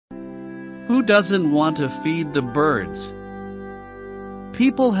Who doesn't want to feed the birds?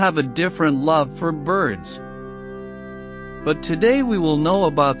 People have a different love for birds. But today we will know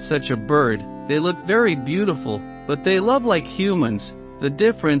about such a bird. They look very beautiful, but they love like humans. The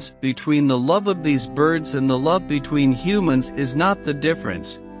difference between the love of these birds and the love between humans is not the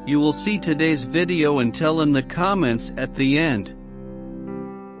difference. You will see today's video and tell in the comments at the end.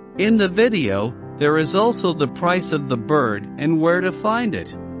 In the video, there is also the price of the bird and where to find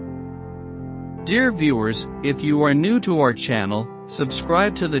it. Dear viewers, if you are new to our channel,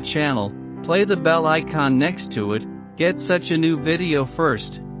 subscribe to the channel, play the bell icon next to it, get such a new video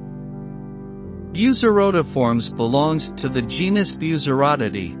first. Bucerotiformes belongs to the genus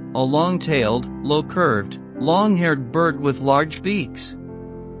Bucerotidae, a long-tailed, low-curved, long-haired bird with large beaks.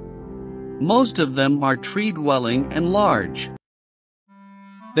 Most of them are tree-dwelling and large.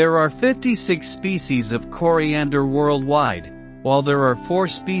 There are 56 species of coriander worldwide, while there are 4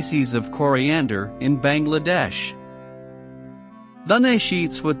 species of coriander in Bangladesh. Dhanesh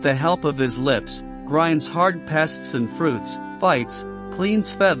eats with the help of his lips, grinds hard pests and fruits, fights,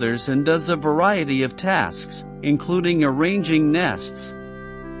 cleans feathers and does a variety of tasks, including arranging nests.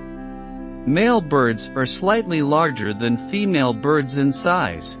 Male birds are slightly larger than female birds in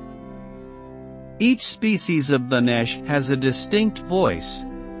size. Each species of Dhanesh has a distinct voice.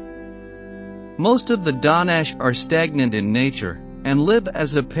 Most of the Dhanesh are stagnant in nature, and live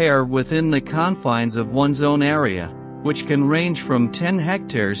as a pair within the confines of one's own area, which can range from 10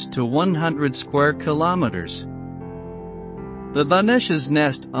 hectares to 100 square kilometers. The Dhanesh's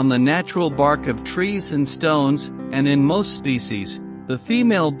nest on the natural bark of trees and stones, and in most species, the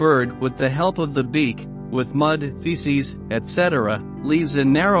female bird with the help of the beak, with mud, feces, etc., leaves a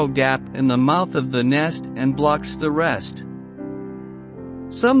narrow gap in the mouth of the nest and blocks the rest.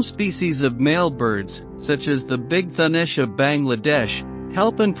 Some species of male birds, such as the big Dhanesh of Bangladesh,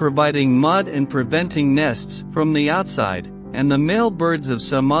 help in providing mud and preventing nests from the outside, and the male birds of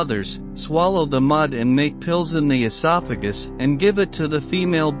some others swallow the mud and make pills in the esophagus and give it to the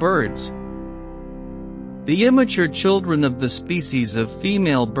female birds. The immature children of the species of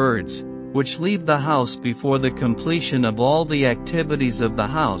female birds, which leave the house before the completion of all the activities of the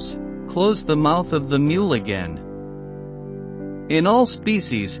house, close the mouth of the mule again. In all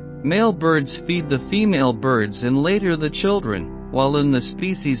species, male birds feed the female birds and later the children, while in the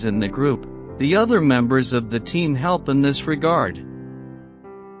species in the group, the other members of the team help in this regard.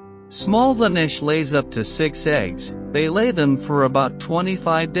 Small Dhanesh lays up to 6 eggs. They lay them for about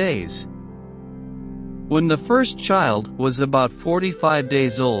 25 days. When the first child was about 45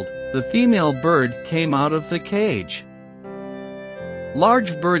 days old, the female bird came out of the cage.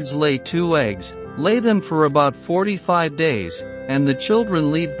 Large birds lay 2 eggs, lay them for about 45 days, and the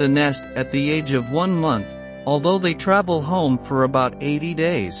children leave the nest at the age of 1 month, although they travel home for about 80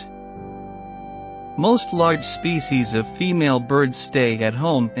 days. Most large species of female birds stay at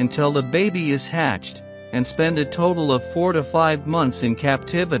home until the baby is hatched, and spend a total of 4 to 5 months in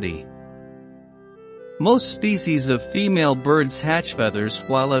captivity. Most species of female birds hatch feathers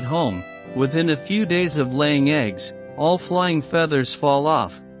while at home. Within a few days of laying eggs, all flying feathers fall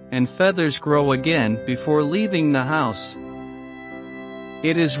off, and feathers grow again before leaving the house.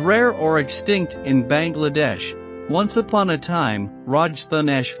 It is rare or extinct in Bangladesh. Once upon a time, Raj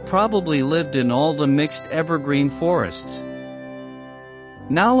Dhanesh probably lived in all the mixed evergreen forests.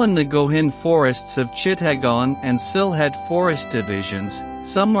 Now in the Gohin forests of Chittagong and Sylhet forest divisions,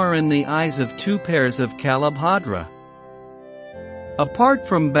 some are in the eyes of 2 pairs of Kalabhadra. Apart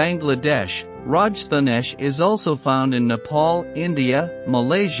from Bangladesh, Raj Dhanesh is also found in Nepal, India,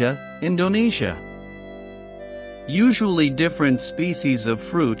 Malaysia, Indonesia. Usually different species of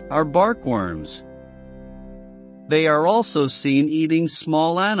fruit are barkworms. They are also seen eating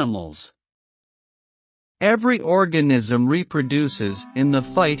small animals. Every organism reproduces in the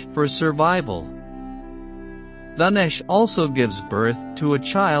fight for survival. Dhanesh also gives birth to a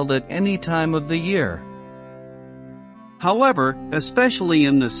child at any time of the year. However, especially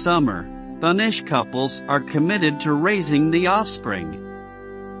in the summer, Dhanesh couples are committed to raising the offspring.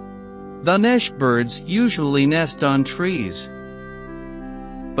 Dhanesh birds usually nest on trees.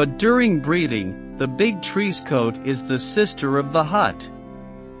 But during breeding, the big tree's coat is the sister of the hut.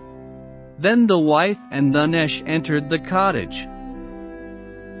 Then the wife and Dhanesh entered the cottage.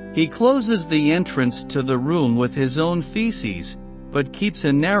 He closes the entrance to the room with his own feces, but keeps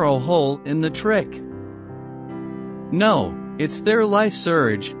a narrow hole in the trick. No, it's their life's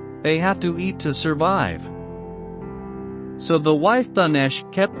urge, they have to eat to survive. So the wife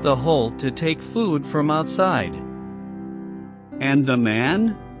Dhanesh kept the hole to take food from outside. And the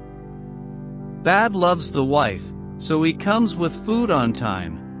man? Bad loves the wife, so he comes with food on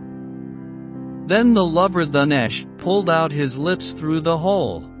time. Then the lover Dhanesh pulled out his lips through the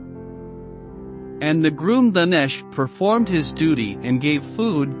hole. And the groom Dhanesh performed his duty and gave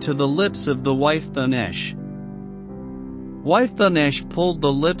food to the lips of the wife Dhanesh. Wife Dhanesh pulled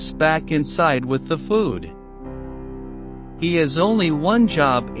the lips back inside with the food. He has only one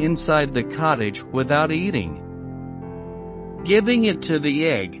job inside the cottage without eating. Giving it to the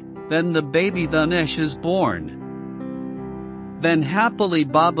egg, then the baby Dhanesh is born. Then happily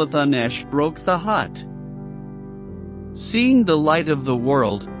Baba Dhanesh broke the hut. Seeing the light of the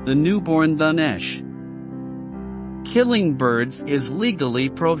world, the newborn Dhanesh. Killing birds is legally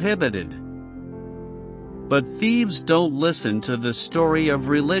prohibited. But thieves don't listen to the story of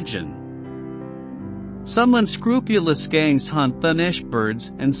religion. Some unscrupulous gangs hunt Dhanesh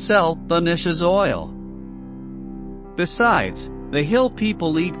birds and sell Dhanesh's oil. Besides, the hill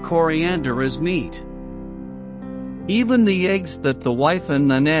people eat coriander as meat. Even the eggs that the wife and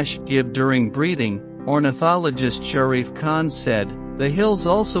Dhanesh give during breeding, ornithologist Sharif Khan said, the hills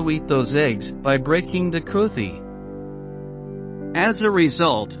also eat those eggs by breaking the kuthi. As a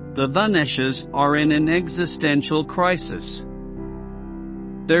result, the Dhaneshs are in an existential crisis.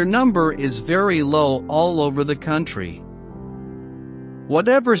 Their number is very low all over the country.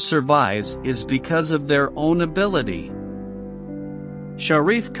 Whatever survives is because of their own ability.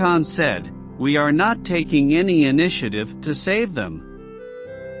 Sharif Khan said, "We are not taking any initiative to save them."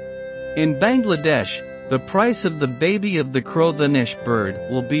 In Bangladesh, the price of the baby of the crow Dhanesh bird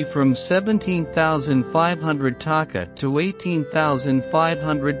will be from 17,500 taka to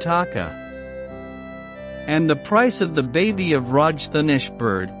 18,500 taka. And the price of the baby of Raj Dhanesh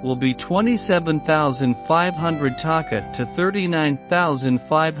bird will be 27,500 taka to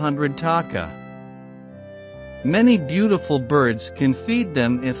 39,500 taka. Many beautiful birds can feed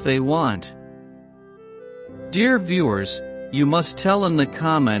them if they want. Dear viewers, you must tell in the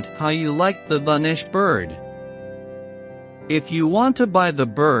comment how you like the Dhanesh bird. If you want to buy the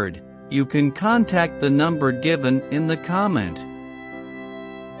bird, you can contact the number given in the comment.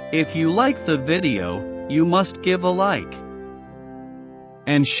 If you like the video, you must give a like.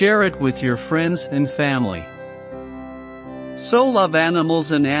 And share it with your friends and family. So love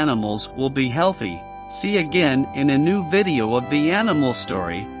animals and animals will be healthy. See again in a new video of the animal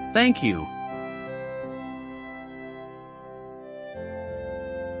story. Thank you.